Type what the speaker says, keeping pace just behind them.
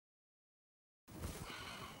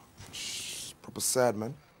Proper sad,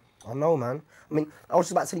 man. I know, man. I mean, I was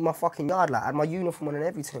just about to leave my fucking yard, like, I had my uniform on and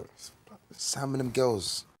everything. Sam and them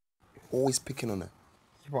girls, always picking on her.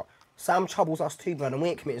 But Sam troubles us too, blood, and we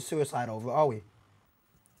ain't committing suicide over it, are we?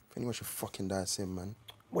 If anyone should fucking die, it's him, man.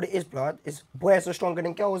 What it is, blood, is boys are stronger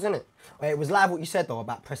than girls, innit? Wait, it was live what you said, though,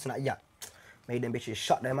 about pressing that yak. Made them bitches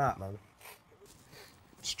shut them out, man.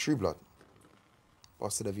 It's true, blood.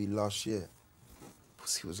 Busted a V last year.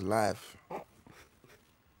 Pussy was live.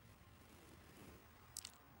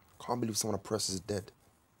 Can't believe someone I press is dead.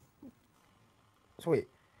 So wait,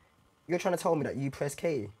 you're trying to tell me that you pressed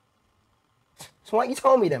Katie? So why you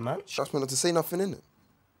told me then, man? Trust me not to say nothing, innit?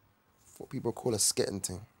 What people call a sketting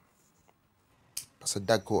thing. That's a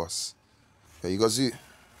dad caught us. Yo, you got Zoo?